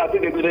go party,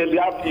 they will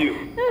laugh you.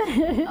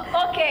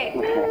 Okay.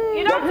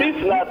 You know. But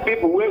these are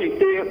people where you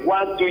say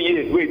 1-2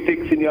 years, we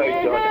take senior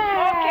each other.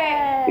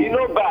 Okay. You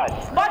know bad.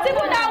 But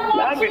even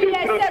that 1-2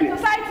 years,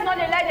 society not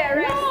they let them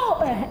rest.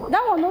 No,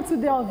 that one not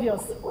today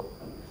obvious.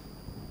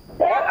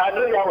 I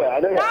know you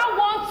well.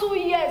 That 1-2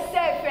 years,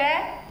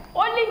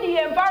 only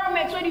the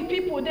environment where the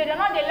people they're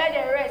not they let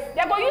them rest.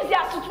 They go use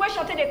their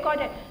situation till they call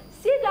them.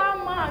 See that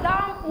man,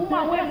 that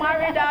woman will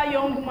marry that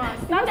young man.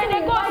 Now they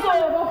go so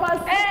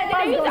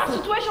they use that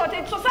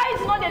situation.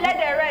 Society not they let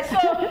them rest. So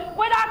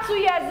whether 2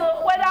 years,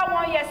 whether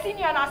 1 year,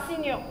 senior or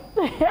senior,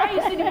 how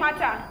you see the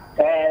matter?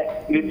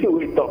 The thing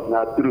we talk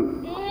now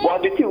true.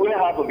 But the thing we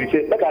happen is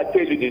say, like I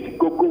tell you, this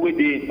go with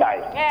the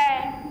inside.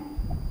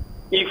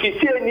 If you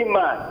see any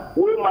man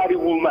who marry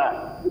woman,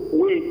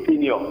 we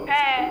senior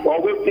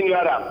or we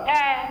senior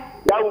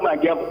that woman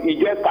he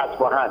get cash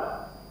for hand.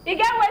 He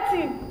get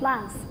waiting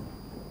plans.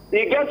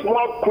 He gets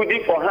more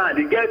goodie for hand.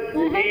 He get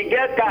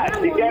cards.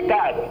 He get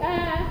cards.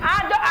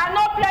 I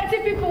know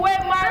plenty people who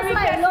marry.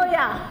 That's my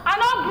lawyer. I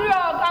know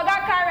Griot. I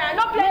got Karen. I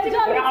know plenty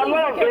people. I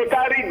love they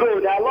carry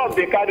gold. I love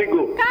they carry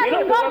gold. Carry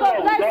you know,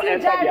 don't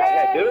enter their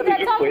head. They don't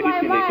look for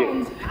anything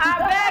again. I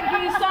beg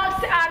you,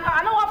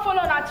 I don't want to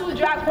follow that 2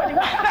 drag for the.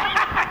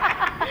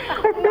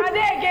 Now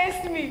they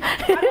against me.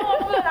 I don't want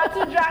to follow that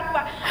 2 drag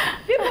for.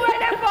 People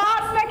waiting for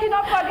us, make you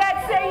not forget.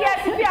 Say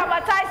yes if you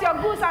advertise your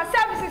goods and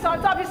services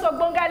on top. It's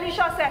ogbonge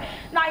licious.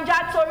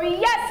 NAIJA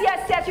Tori, yes,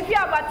 if you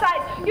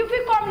advertise, you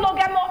feel come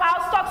Logemo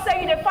house, talk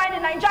say you find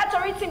the NAIJA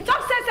Tori team,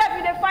 talk say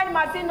if you find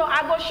Mazino,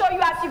 I go show you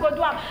as you go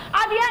do them.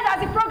 At the end, as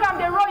the program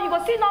they roll, you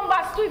go see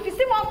numbers too. If you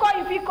see one call,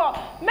 if you call,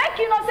 make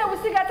you know say we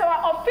still get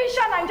our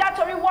official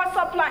NAIJA Tori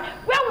WhatsApp line,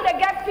 where would they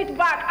get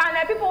feedback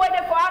and people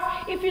waiting for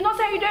us. If you know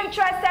say you don't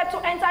interested to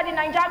enter the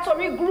NAIJA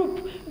Tori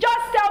group,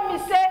 just tell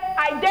me say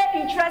I dey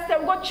interested.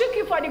 We go check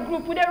you for the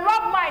group. We dey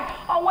rub mind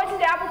on what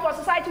they happen for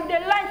society. We dey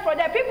learn for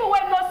them. People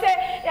will know say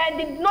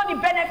know the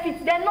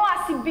benefits, they know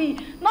as it be.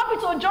 Not be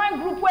to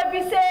join group where we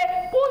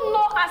say who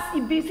know as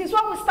it be. Since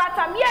when we start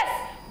time,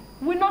 yes,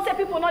 we know say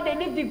people know they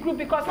leave the group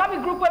because not be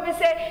group where we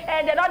say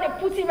they don't they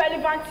put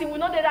irrelevant thing. We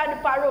know they are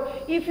the parole.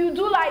 If you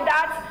do like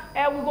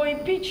that, we go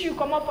impeach you,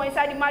 come up for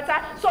inside the matter.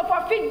 So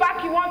for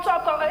feedback, you want to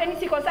talk or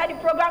anything inside the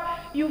program,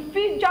 you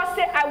feel just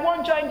say I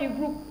won't join the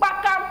group.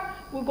 Back up.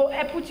 we go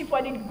put it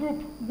for the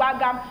group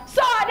bagam.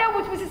 So I dey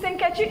with Mrs.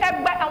 Nkechi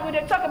Egbe, and we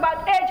dey talk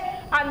about age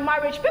and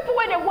marriage. People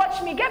when they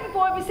watch me, get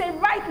people when we say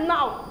right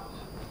now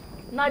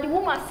the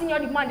woman senior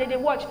the man they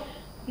watch.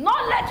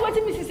 Not let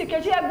waiting Mrs.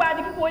 Nkechi Egbe and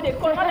the people when they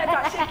call, not let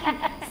her shake you.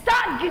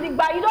 Start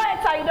gidigba, you don't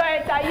enter. You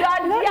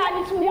are there and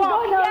it will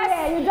work.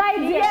 Yes, you died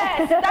there.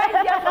 Yes, die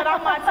there for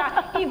that matter.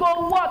 It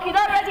go work. It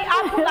already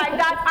happen like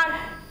that. And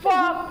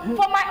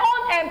for my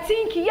own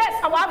thinking, yes,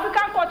 our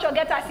African culture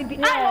get as it be.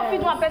 Yes. I don't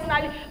feel one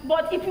personally,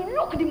 but if you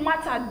look the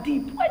matter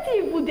deep, what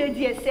if you did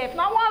yourself?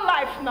 Now one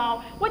life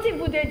now, what if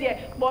you did there?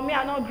 But me,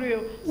 I not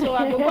grill, so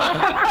I go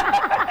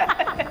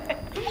back.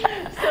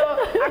 So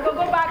I go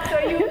back to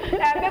you.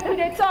 Maybe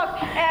they talk.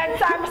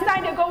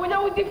 Time they go. We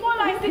know with the phone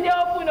lines still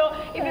open.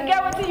 If you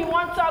get what you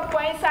want to talk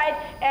for inside,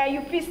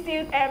 you feel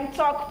still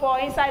talk for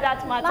inside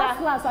that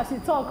matter. Last as you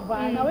talk,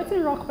 but now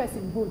waiting rock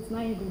person both.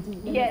 Now you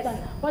do. Yes.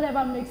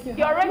 Whatever makes you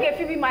happy. Your reggae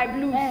feel be my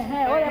blues.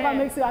 Whatever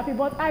makes you happy.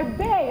 But I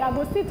beg, I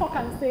go still talk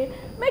and say,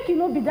 make you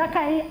not be that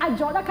kind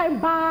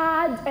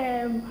bad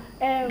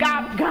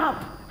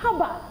gap. How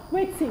about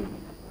waiting?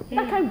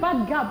 That kind of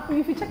bad gap.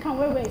 If you check and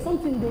where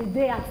something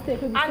they at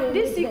stake. And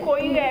this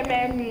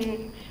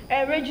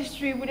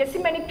registry, we see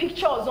many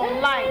pictures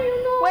online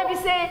where we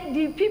say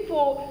the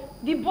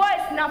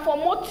boys now for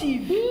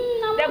motive.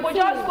 They go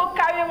just go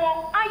carry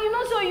one. And you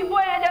know, so you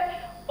boy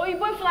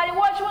finally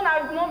watch one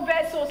have no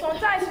vessel.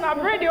 Sometimes you have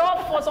ready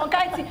off for some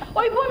kind of thing.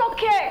 Or you don't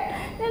care.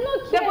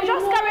 They go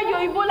just carry your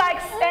Igbo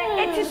like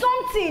 80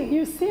 something.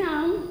 You see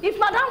if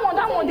not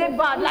that one they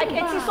bad. Like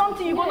 80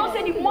 something, you go not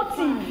say the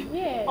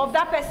motive of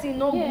that person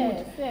no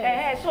good.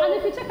 So and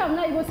if you check out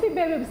now, you go see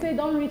baby say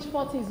don't reach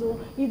 40s.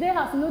 If they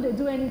have to know they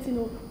do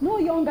anything, no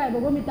young guy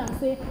will go meet and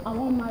say I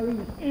won't marry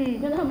you.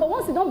 But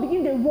once you don't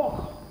begin the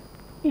work,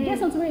 you get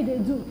something where they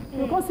do.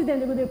 You can't see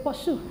them, they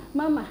pursue.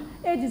 Mama,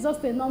 age is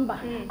just a number.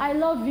 I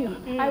love you.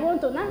 I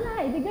want to.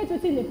 They get to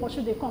think they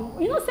pursue, they come.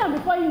 You know, say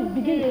before you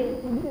begin,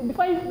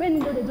 when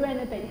you know they do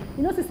anything,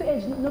 you know, say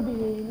age no be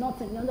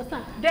nothing. You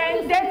understand?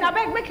 Then I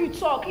beg make you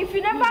talk. If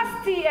you never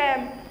see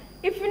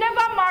if you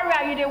never marry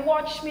and you they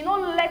watch me,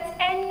 don't let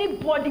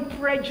anybody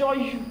pressure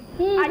you.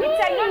 And you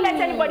tell you don't let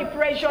anybody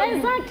pressure you.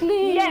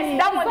 Exactly. Yes,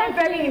 that one is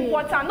very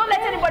important. Don't let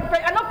anybody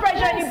pressure. Not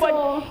pressure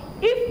anybody.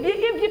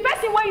 If the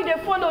person where you they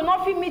follow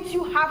not fit meet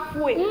you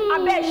halfway, I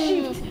bet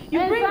shift.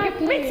 You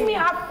meet me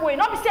halfway.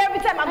 Not be say every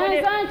time I'm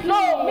gonna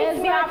meet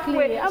me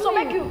halfway. So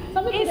make you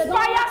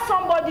inspire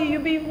somebody. You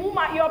be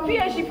woman, your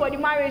PhD for the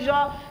marriage,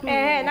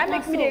 and that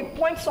makes me they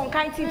point some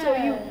kind thing to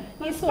you.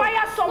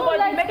 Inspire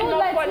somebody, make it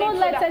not fall into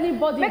that.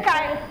 Anybody.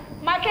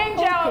 Mark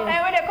Angel,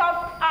 and when they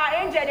call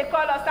Angel, they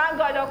call us, thank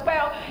God,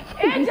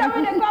 Angel,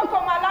 when they call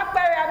from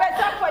Malakberry, I better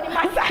talk for the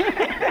matter.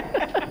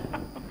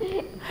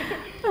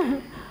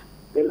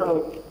 Hello.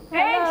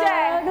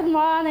 Angel. Good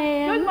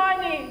morning. Good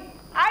morning.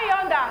 How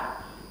yonder?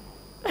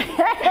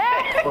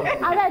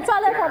 And I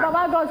told them for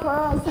Baba God for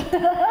us.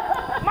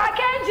 Mark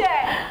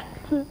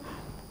Angel.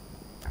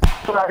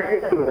 I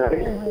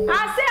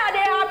say, are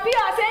they happy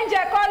as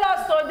Angel call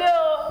us today?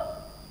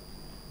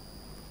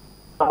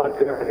 I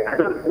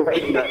don't know.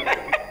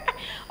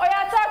 Oh,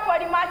 you talk for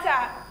the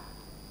matter.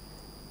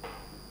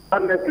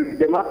 Honestly,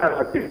 the matter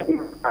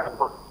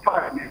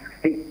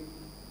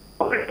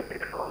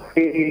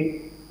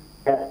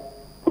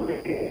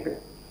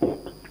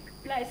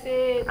Like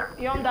say,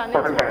 yonder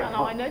network and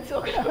our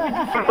network.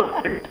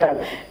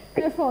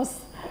 Help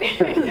us.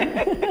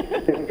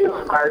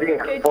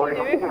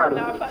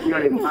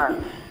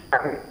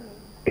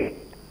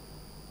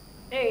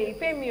 Hey,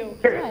 pay me.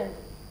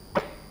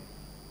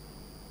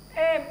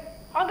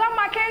 Oga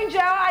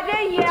Angel, I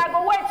dey here. I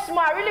go wait small.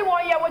 I really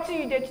want to hear what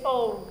you did.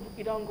 Oh,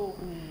 you don't go.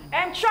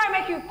 And try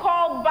make you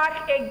call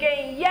back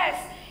again. Yes,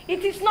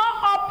 it is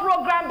not all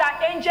program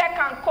that Angel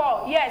can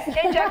call. Yes,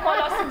 Angel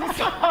call us to this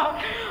song.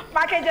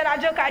 Angel, I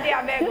joke, I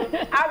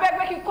beg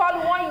make you call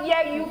 1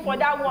 year you for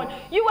that one.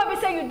 You will be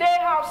say you day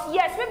house.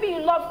 Yes, maybe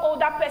you love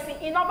older person.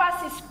 In number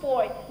 6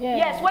 spoil.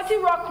 Yes, what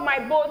you rock my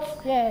boat.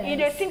 You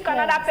they sink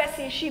another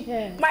person ship.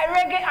 My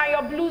reggae and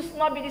your blues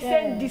not be the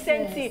same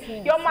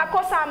thing. Your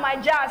makosa and my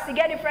jazz to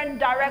get different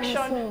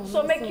direction.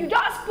 So make you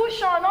just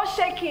push on, not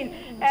shaking.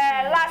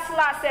 Last,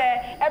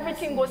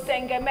 everything goes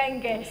senge.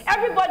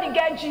 Everybody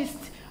get gist.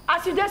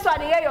 As you just so I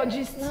hear your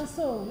gist. As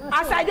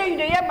I did,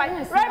 you hear my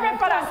Reverend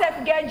Father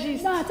self get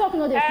gist. No, I talk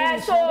no they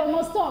so they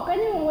must talk.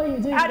 Anyone what you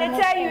do. I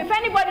tell you, if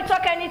anybody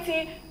talk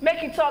anything,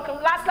 make it talk.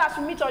 Last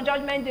we meet on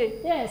Judgment Day.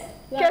 Yes.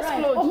 Case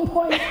closed. On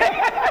point.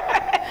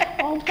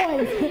 On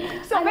point.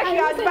 So make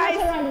you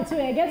advise.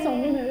 Too, I get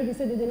some women who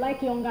say they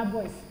like younger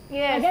boys.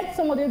 Yes. I get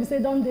somebody who say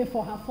don't date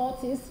for her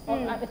 40s, or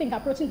I think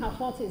approaching her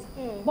 40s.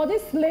 But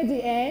this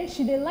lady,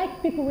 she they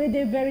like people where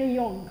they're very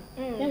young.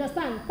 You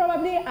understand?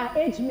 Probably her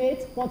age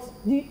mate, but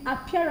the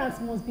appearance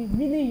must be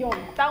really young.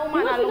 That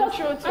woman alone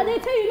true too. And they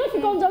tell you, if you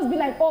can't just be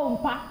like, oh,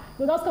 pa.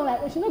 You just come like,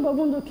 oh, she not going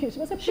to look cute.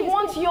 She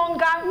wants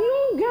younger.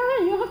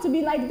 Younger. You have to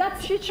be like that.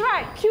 She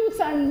tried. Cute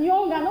and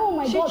young and oh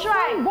my God. She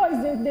tried.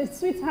 Boys, they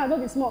sweet her, not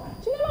be small.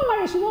 She never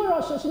married. She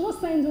not rush. She not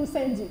send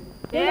you.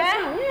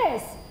 Yeah.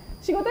 Yes.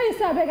 She go tell you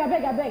say I beg.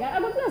 I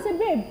go tell her say,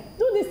 babe,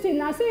 do this thing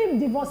now. See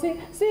divorcee,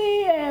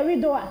 see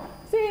widower.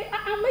 See,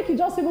 I make you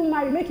just even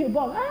marry, make you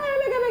born.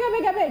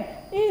 Beg.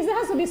 It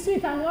has to be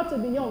sweet and not to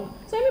be young.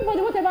 So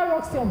everybody, whatever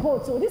rocks your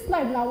boat. So this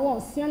life now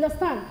once, you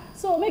understand?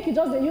 So make you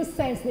just use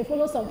sense, they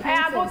follow some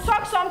principles. I go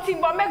talk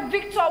something, but make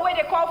Victor where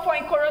they call for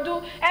in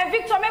Korodu. And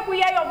Victor, make we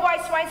hear your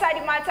voice for inside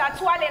the matter.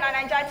 Tuale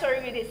and NAIJA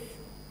Tori with this.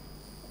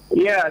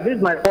 Yeah, this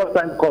is my first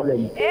time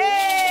calling.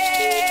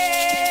 Hey!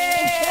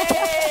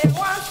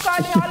 Once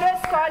calling,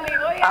 always calling.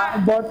 Oh,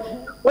 yeah. But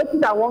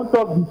what I want to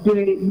talk to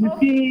say, you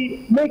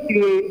see, make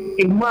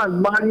a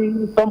man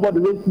marry somebody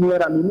with me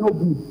and you know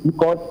good,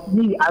 because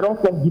me, I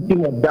don't come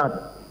victim of that.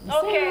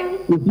 Okay.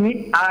 You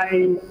see,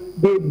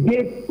 they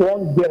date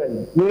one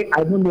girl where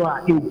I don't know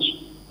her age.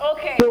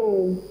 Okay.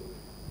 So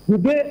the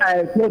day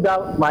I told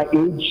her my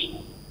age,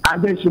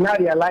 and then she now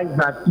realized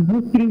that she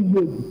used 3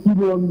 years to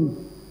know me.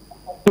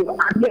 So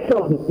at the end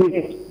of the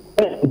day,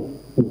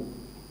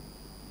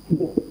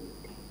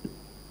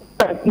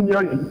 I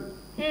senior you.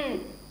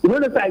 You know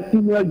that I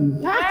senior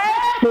you.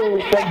 So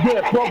from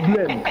there,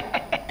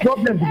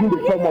 problem begin to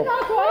come up.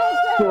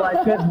 So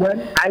I said, well,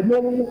 I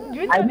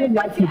don't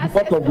like you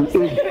because of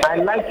the age. I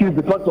like you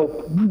because of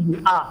who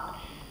you are.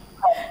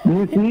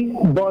 You see,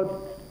 but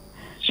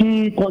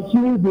she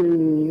continued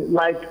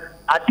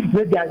I think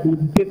maybe I will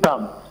date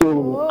them.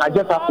 So I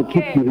just have to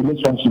keep the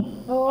relationship.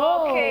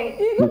 Okay.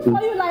 It's good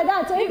for you like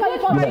that. So if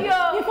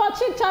for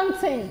cheat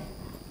chanting.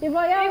 It's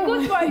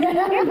good for you.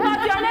 If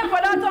not your name for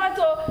that one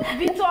to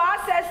Victor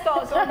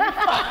ancestors.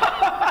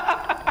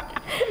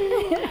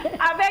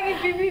 I beg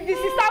if the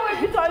sister will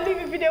Victor live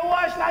if they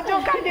wash, not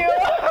joke and they.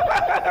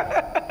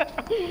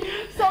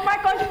 So my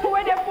country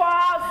where they for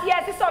house.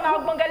 Yes, it's on our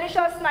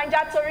Bongalicious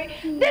NAIJA Tori.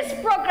 This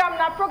program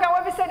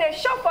where we say they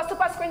show for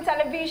SuperScreen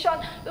television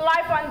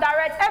live and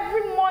direct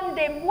every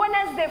Monday,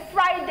 Wednesday,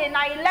 Friday,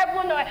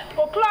 11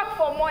 o'clock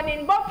for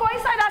morning. But for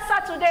inside that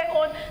Saturday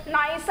on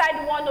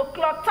inside 1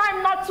 o'clock.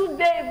 Time not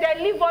today. If they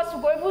leave us,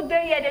 we go every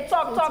day here. They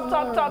talk.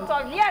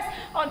 Yes,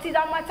 until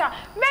that matter.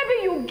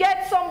 Maybe you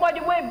get somebody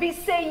where be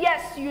say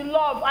yes, you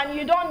love, and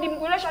you don't. The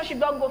relationship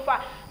don't go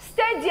far.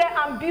 Stay there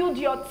and build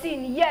your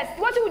team. Yes,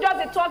 what we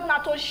just talk now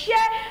to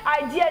share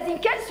ideas in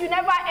case you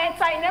never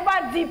enter, you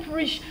never deep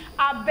reach.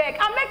 I beg.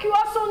 And make you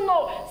also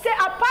know, say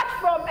apart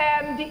from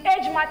the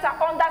age matter,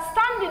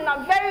 understanding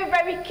a very,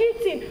 very key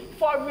thing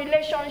for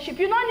relationship.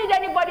 You don't need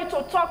anybody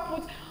to talk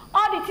with.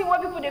 All the thing where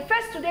people they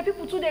face today,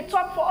 people too they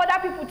talk for other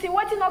people. Thing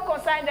what not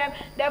concern them,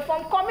 they're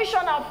from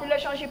commissioner of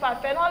relationship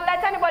affair. Don't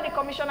let anybody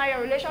commissioner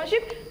your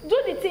relationship.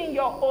 Do the thing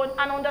your own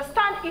and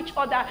understand each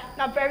other.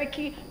 Now very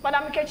key.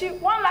 Madam Nkechi,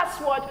 one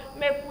last word,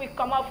 make we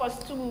come out for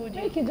studio.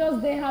 Make you just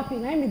stay happy.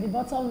 Now the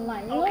bottom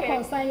line. You don't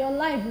concern your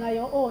life now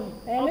your own.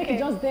 Make you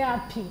just stay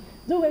happy.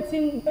 Do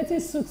waiting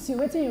suits you,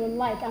 waiting you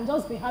like, and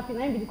just be happy.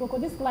 Now be the cocoa.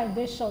 This life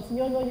they short.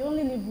 You know you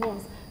only live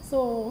once.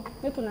 So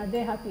make una stay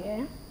happy,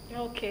 eh?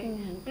 Okay.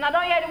 Now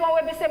don't hear the one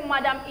where we say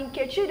Madam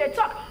Nkechi they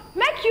talk.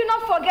 Make you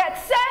not forget,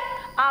 say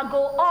I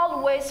go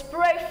always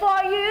pray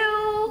for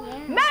you.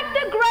 Yeah. Make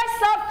the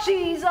grace of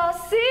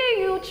Jesus see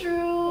you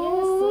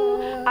through.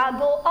 Yes, I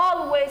go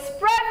always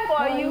pray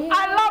for you.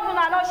 I love you and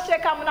I not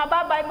shake. I'm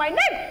bye bye. My name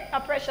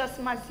is Precious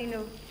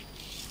Mazino.